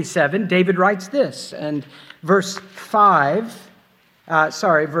Psalm 57, David writes this, and verse 5, let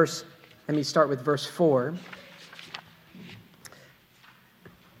me start with verse 4.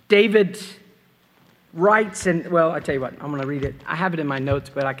 David writes, I tell you what, I'm going to read it. I have it in my notes,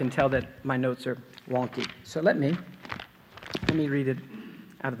 but I can tell that my notes are wonky. So let me read it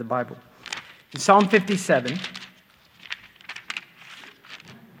out of the Bible. In Psalm 57,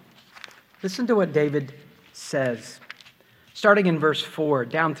 listen to what David says, starting in verse 4,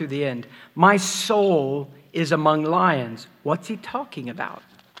 down through the end. My soul is among lions. What's he talking about?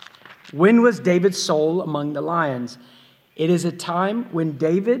 When was David's soul among the lions? It is a time when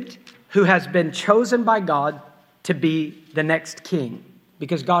David, who has been chosen by God to be the next king,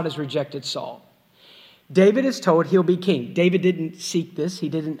 because God has rejected Saul. David is told he'll be king. David didn't seek this. He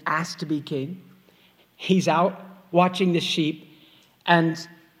didn't ask to be king. He's out watching the sheep, and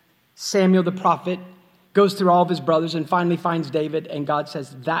Samuel the prophet goes through all of his brothers and finally finds David, and God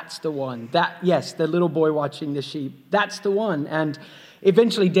says, that's the one. The little boy watching the sheep, that's the one. And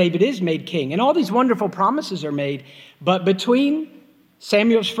eventually David is made king, and all these wonderful promises are made. But between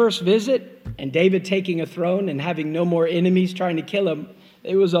Samuel's first visit and David taking a throne and having no more enemies trying to kill him,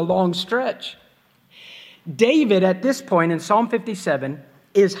 it was a long stretch. David, at this point in Psalm 57,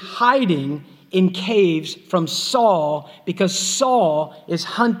 is hiding in caves from Saul because Saul is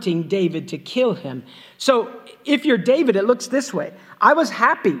hunting David to kill him. So if you're David, it looks this way. I was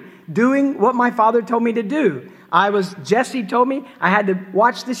happy doing what my father told me to do. Jesse told me I had to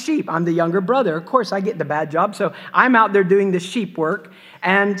watch the sheep. I'm the younger brother. Of course, I get the bad job. So I'm out there doing the sheep work.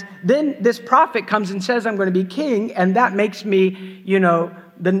 And then this prophet comes and says, I'm going to be king. And that makes me,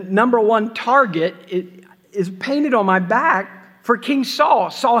 the number one target is painted on my back for King Saul.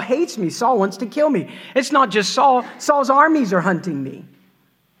 Saul hates me. Saul wants to kill me. It's not just Saul. Saul's armies are hunting me.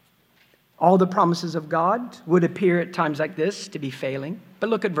 All the promises of God would appear at times like this to be failing. But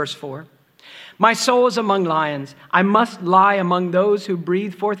look at verse 4. My soul is among lions. I must lie among those who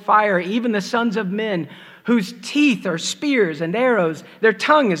breathe forth fire, even the sons of men, whose teeth are spears and arrows. Their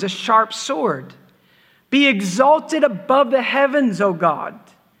tongue is a sharp sword. Be exalted above the heavens, O God.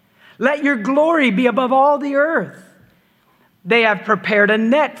 Let your glory be above all the earth. They have prepared a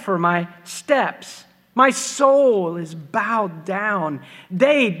net for my steps. My soul is bowed down.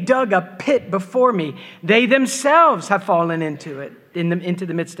 They dug a pit before me. They themselves have fallen into it, into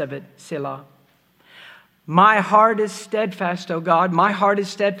the midst of it. Selah. My heart is steadfast, O God. My heart is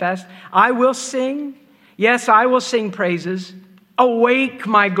steadfast. I will sing. Yes, I will sing praises. Awake,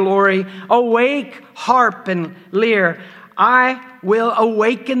 my glory. Awake, harp and lyre. I will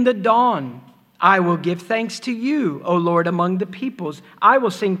awaken the dawn. I will give thanks to you, O Lord, among the peoples. I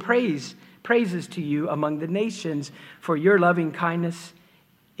will sing praises to you among the nations, for your loving kindness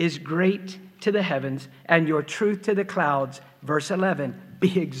is great to the heavens and your truth to the clouds. Verse 11,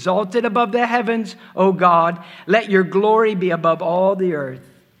 be exalted above the heavens, O God. Let your glory be above all the earth.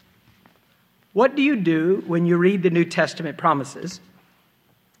 What do you do when you read the New Testament promises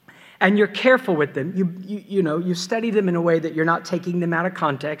and you're careful with them? You study them in a way that you're not taking them out of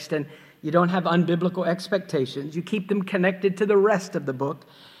context and you don't have unbiblical expectations. You keep them connected to the rest of the book.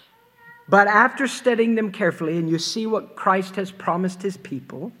 But after studying them carefully and you see what Christ has promised his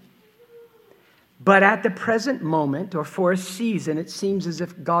people, but at the present moment or for a season, it seems as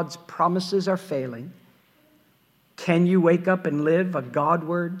if God's promises are failing. Can you wake up and live a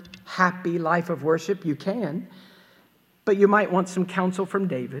Godward, happy life of worship? You can, but you might want some counsel from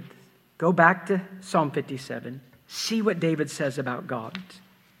David. Go back to Psalm 57. See what David says about God.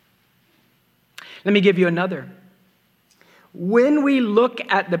 Let me give you another. When we look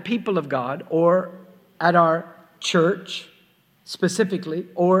at the people of God or at our church specifically,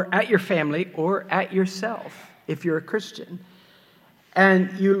 or at your family, or at yourself, if you're a Christian,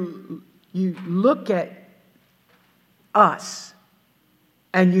 and you look at us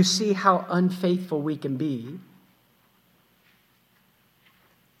and you see how unfaithful we can be,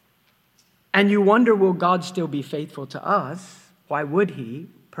 and you wonder, will God still be faithful to us? Why would he?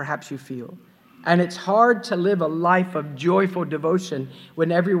 Perhaps you feel. And it's hard to live a life of joyful devotion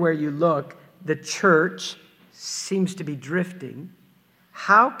when everywhere you look, the church seems to be drifting.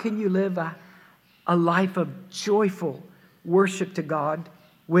 How can you live a life of joyful worship to God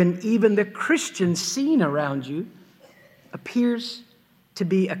when even the Christian scene around you appears to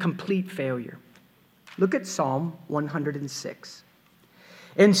be a complete failure? Look at Psalm 106.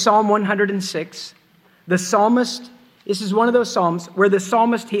 In Psalm 106, the psalmist, this is one of those psalms where the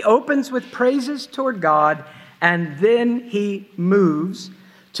psalmist, he opens with praises toward God, and then he moves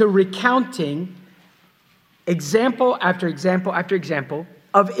to recounting example after example after example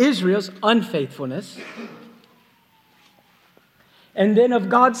of Israel's unfaithfulness, and then of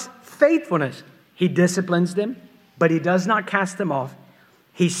God's faithfulness. He disciplines them, but he does not cast them off.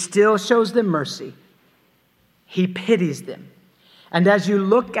 He still shows them mercy. He pities them. And as you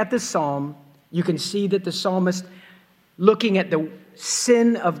look at the psalm, you can see that the psalmist, looking at the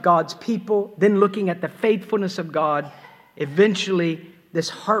sin of God's people, then looking at the faithfulness of God, eventually this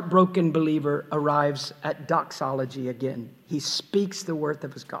heartbroken believer arrives at doxology again. He speaks the worth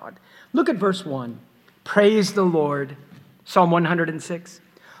of his God. Look at verse 1. Praise the Lord. Psalm 106.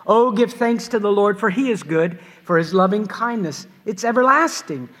 Oh, give thanks to the Lord, for he is good, for his loving kindness, it's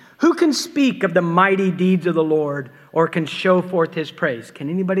everlasting. Who can speak of the mighty deeds of the Lord, or can show forth his praise? Can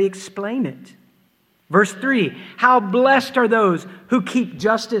anybody explain it? Verse 3, how blessed are those who keep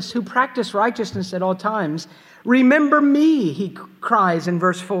justice, who practice righteousness at all times. Remember me, he cries in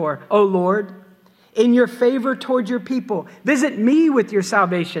verse 4. O Lord, in your favor toward your people, visit me with your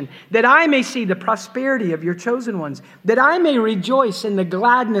salvation, that I may see the prosperity of your chosen ones, that I may rejoice in the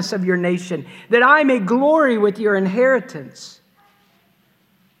gladness of your nation, that I may glory with your inheritance.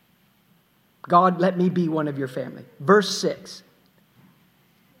 God, let me be one of your family. Verse 6.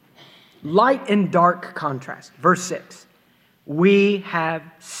 Light and dark contrast. Verse 6. We have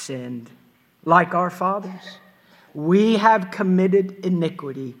sinned like our fathers. We have committed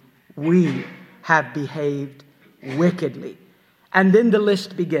iniquity. We have behaved wickedly. And then the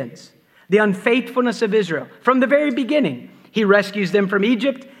list begins. The unfaithfulness of Israel. From the very beginning, he rescues them from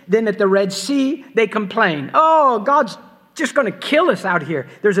Egypt. Then at the Red Sea, they complain. Oh, God's just going to kill us out here.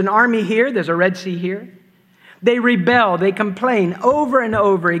 There's an army here. There's a Red Sea here. They rebel. They complain over and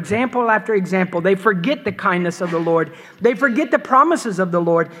over, example after example. They forget the kindness of the Lord. They forget the promises of the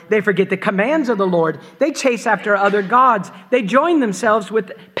Lord. They forget the commands of the Lord. They chase after other gods. They join themselves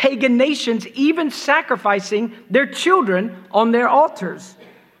with pagan nations, even sacrificing their children on their altars.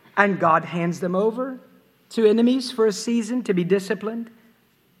 And God hands them over to enemies for a season to be disciplined.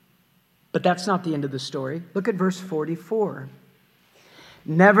 But that's not the end of the story. Look at verse 44.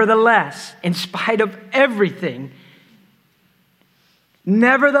 Nevertheless, in spite of everything,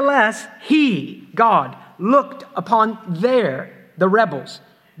 nevertheless, he, God, looked upon the rebels,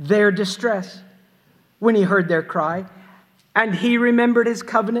 their distress, when he heard their cry, and he remembered his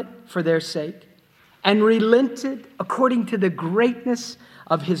covenant for their sake, and relented according to the greatness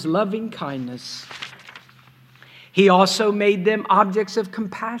of his loving kindness. He also made them objects of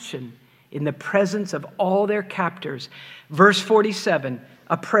compassion in the presence of all their captors. Verse 47,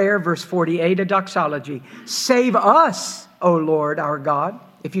 a prayer. Verse 48, a doxology. Save us, O Lord, our God.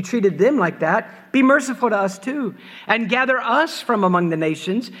 If you treated them like that, be merciful to us too. And gather us from among the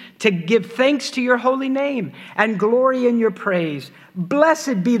nations to give thanks to your holy name and glory in your praise.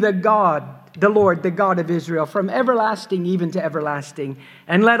 Blessed be the God, the Lord, the God of Israel, from everlasting even to everlasting.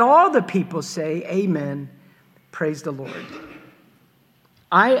 And let all the people say, Amen. Praise the Lord.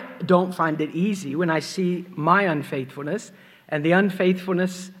 I don't find it easy when I see my unfaithfulness and the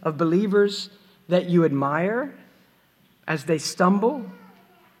unfaithfulness of believers that you admire as they stumble.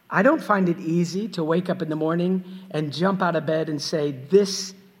 I don't find it easy to wake up in the morning and jump out of bed and say,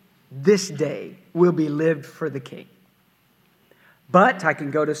 this day will be lived for the King. But I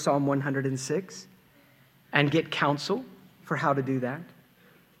can go to Psalm 106 and get counsel for how to do that.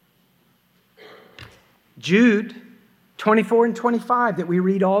 Jude 24 and 25 that we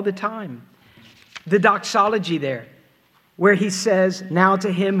read all the time. The doxology there, where he says, now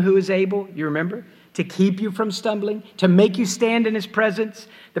to him who is able, you remember, to keep you from stumbling, to make you stand in his presence,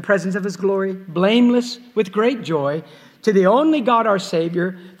 the presence of his glory, blameless with great joy, to the only God our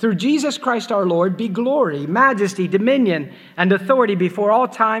Savior, through Jesus Christ our Lord, be glory, majesty, dominion, and authority before all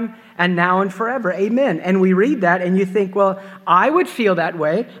time and now and forever. Amen. And we read that and you think, well, I would feel that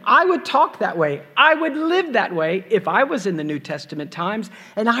way. I would talk that way. I would live that way if I was in the New Testament times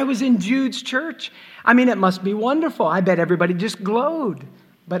and I was in Jude's church. I mean, it must be wonderful. I bet everybody just glowed,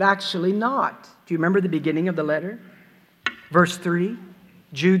 but actually not. Do you remember the beginning of the letter? Verse 3,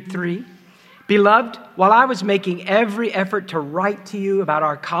 Jude 3. Beloved, while I was making every effort to write to you about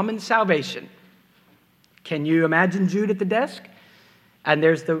our common salvation, can you imagine Jude at the desk? And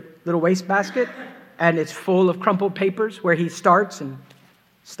there's the little wastebasket, and it's full of crumpled papers where he starts and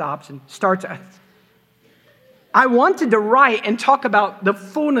stops and starts. I wanted to write and talk about the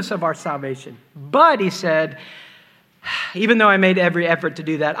fullness of our salvation. But he said, even though I made every effort to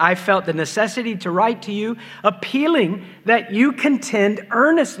do that, I felt the necessity to write to you, appealing that you contend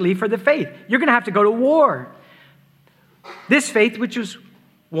earnestly for the faith. You're going to have to go to war. This faith which was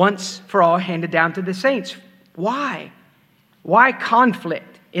once for all handed down to the saints. Why? Why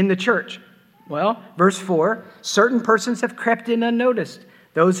conflict in the church? Well, verse 4, certain persons have crept in unnoticed.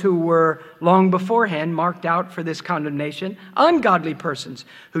 Those who were long beforehand marked out for this condemnation, ungodly persons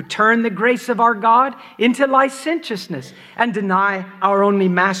who turn the grace of our God into licentiousness and deny our only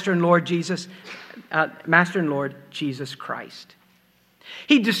Master and Lord Jesus Christ.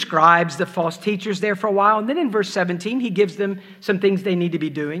 He describes the false teachers there for a while, and then in verse 17, he gives them some things they need to be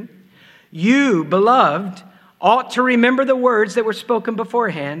doing. You, beloved, ought to remember the words that were spoken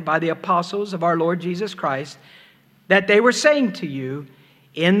beforehand by the apostles of our Lord Jesus Christ, that they were saying to you,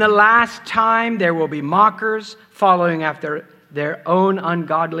 in the last time there will be mockers following after their own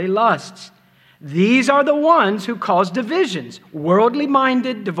ungodly lusts. These are the ones who cause divisions, worldly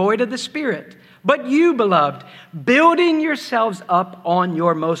minded, devoid of the Spirit. But you, beloved, building yourselves up on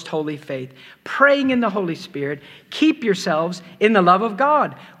your most holy faith, praying in the Holy Spirit, keep yourselves in the love of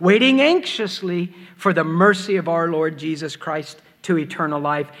God, waiting anxiously for the mercy of our Lord Jesus Christ to eternal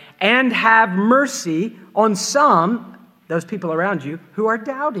life, and have mercy on some, those people around you, who are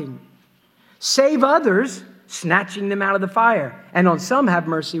doubting. Save others, snatching them out of the fire, and on some have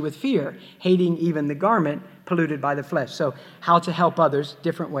mercy with fear, hating even the garment polluted by the flesh. So how to help others,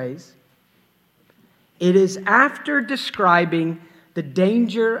 different ways. It is after describing the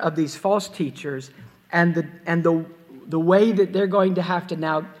danger of these false teachers and the way that they're going to have to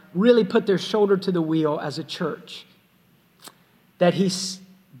now really put their shoulder to the wheel as a church that he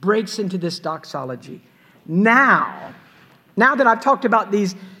breaks into this doxology. Now that I've talked about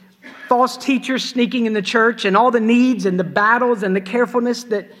these false teachers sneaking in the church and all the needs and the battles and the carefulness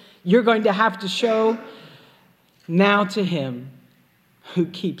that you're going to have to show, now to him who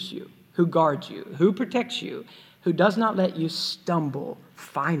keeps you, who guards you, who protects you, who does not let you stumble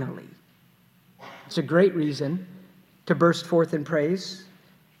finally. It's a great reason to burst forth in praise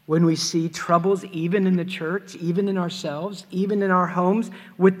when we see troubles even in the church, even in ourselves, even in our homes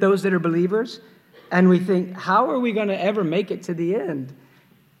with those that are believers. And we think, how are we going to ever make it to the end?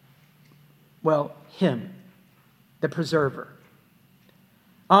 Well, him, the preserver.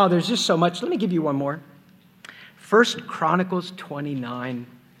 Oh, there's just so much. Let me give you one more. 1 Chronicles 29.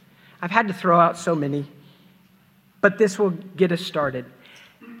 I've had to throw out so many, but this will get us started.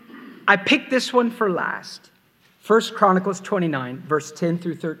 I picked this one for last. 1 Chronicles 29, verse 10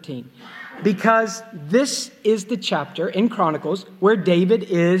 through 13. Because this is the chapter in Chronicles where David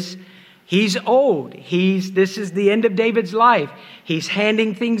is, he's old. This is the end of David's life. He's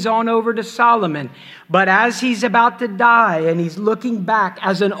handing things on over to Solomon. But as he's about to die and he's looking back,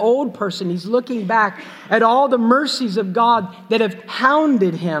 as an old person, he's looking back at all the mercies of God that have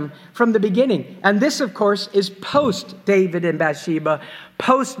hounded him from the beginning. And this, of course, is post-David and Bathsheba,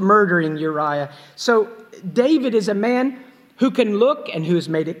 post-murdering Uriah. So David is a man who can look and who has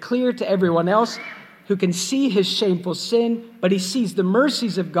made it clear to everyone else, who can see his shameful sin, but he sees the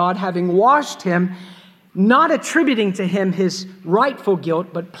mercies of God having washed him, not attributing to him his rightful guilt,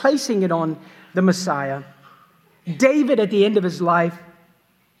 but placing it on the Messiah. David, at the end of his life,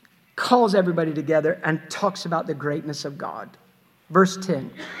 calls everybody together and talks about the greatness of God. Verse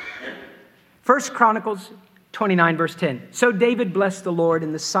 10. 1 Chronicles 29, verse 10. So David blessed the Lord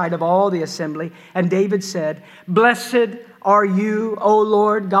in the sight of all the assembly, and David said, Blessed are you, O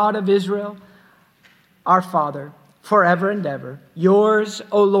Lord, God of Israel, our Father, forever and ever. Yours,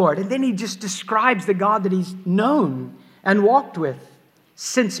 O Lord. And then he just describes the God that he's known and walked with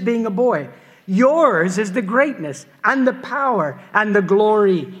since being a boy. Yours is the greatness and the power and the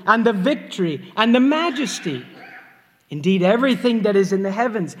glory and the victory and the majesty. Indeed, everything that is in the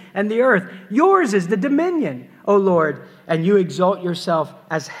heavens and the earth, yours is the dominion, O Lord, and you exalt yourself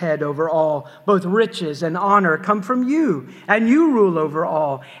as head over all. Both riches and honor come from you, and you rule over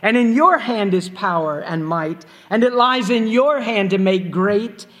all. And in your hand is power and might, and it lies in your hand to make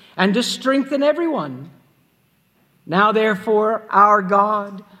great and to strengthen everyone. Now, therefore, our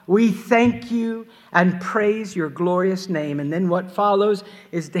God, we thank you and praise your glorious name. And then what follows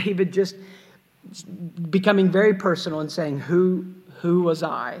is David just becoming very personal and saying, who was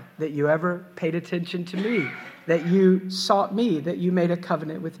I that you ever paid attention to me, that you sought me, that you made a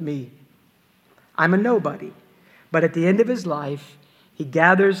covenant with me? I'm a nobody. But at the end of his life, he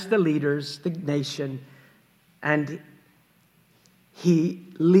gathers the leaders, the nation, and he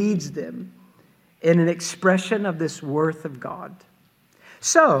leads them in an expression of this worth of God.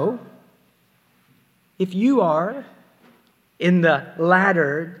 So, If you are in the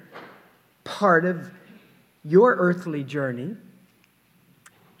latter part of your earthly journey,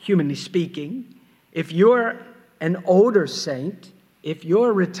 humanly speaking, if you're an older saint, if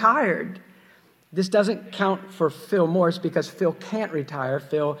you're retired, this doesn't count for Phil Morris because Phil can't retire.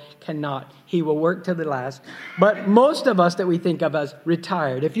 Phil cannot. He will work till the last. But most of us that we think of as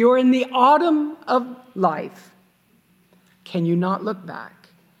retired, if you're in the autumn of life, can you not look back?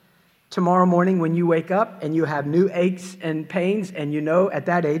 Tomorrow morning when you wake up and you have new aches and pains, and you know at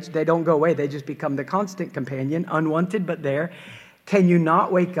that age they don't go away, they just become the constant companion, unwanted but there. Can you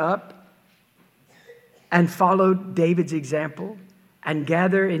not wake up and follow David's example and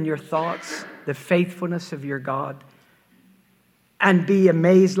gather in your thoughts the faithfulness of your God and be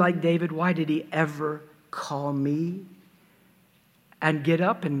amazed like David? Why did he ever call me? And get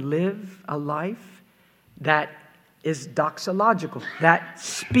up and live a life that is doxological, that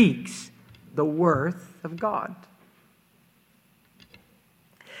speaks the worth of God.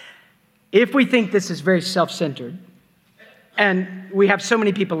 If we think this is very self-centered, and we have so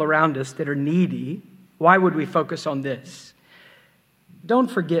many people around us that are needy, why would we focus on this? Don't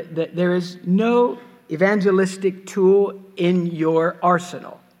forget that there is no evangelistic tool in your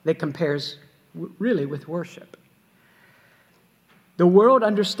arsenal that compares really with worship. The world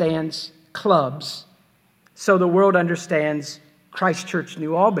understands clubs, so the world understands Christ Church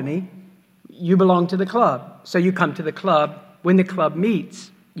New Albany. You belong to the club, so you come to the club when the club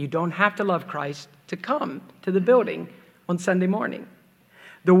meets. You don't have to love Christ to come to the building on Sunday morning.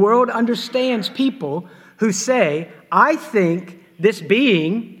 The world understands people who say, I think this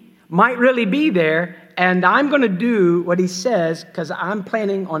being might really be there, and I'm going to do what he says because I'm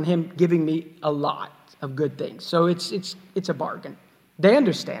planning on him giving me a lot of good things. So it's a bargain. They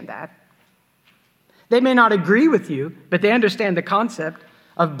understand that. They may not agree with you, but they understand the concept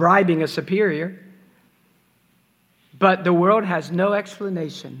of bribing a superior. But the world has no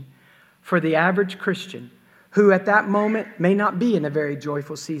explanation for the average Christian who at that moment may not be in a very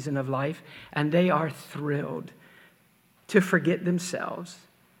joyful season of life, and they are thrilled to forget themselves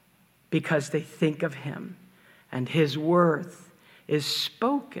because they think of him, and his worth is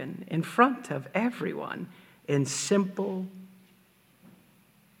spoken in front of everyone in simple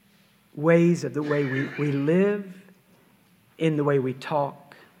ways of the way we live, in the way we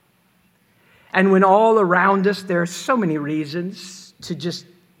talk. And when all around us there are so many reasons to just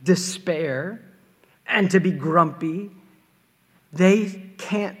despair and to be grumpy, they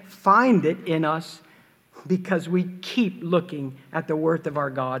can't find it in us because we keep looking at the worth of our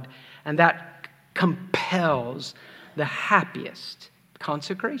God, and that compels the happiest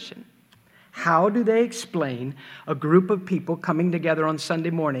consecration. How do they explain a group of people coming together on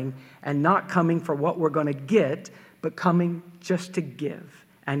Sunday morning and not coming for what we're going to get, but coming just to give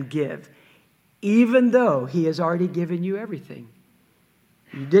and give, even though he has already given you everything?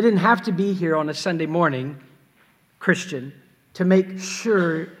 You didn't have to be here on a Sunday morning, Christian, to make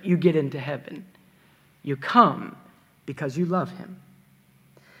sure you get into heaven. You come because you love him.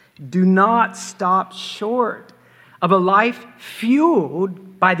 Do not stop short of a life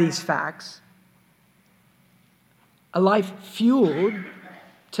fueled by these facts, a life fueled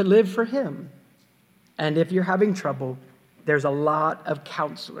to live for him. And if you're having trouble, there's a lot of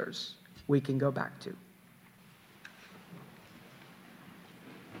counselors we can go back to.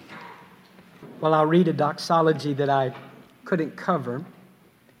 Well, I'll read a doxology that I couldn't cover.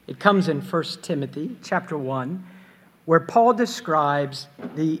 It comes in 1 Timothy chapter 1, where Paul describes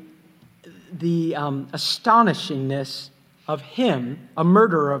the astonishingness of him, a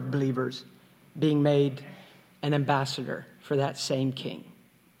murderer of believers, being made an ambassador for that same king,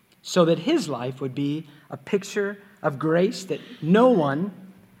 so that his life would be a picture of grace that no one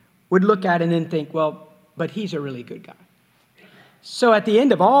would look at and then think, well, but he's a really good guy. So at the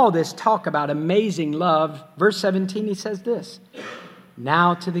end of all this talk about amazing love, verse 17, he says this: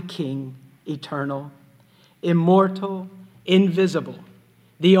 now to the King, eternal, immortal, invisible,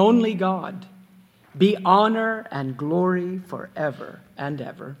 the only God, be honor and glory forever and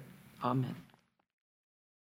ever. Amen.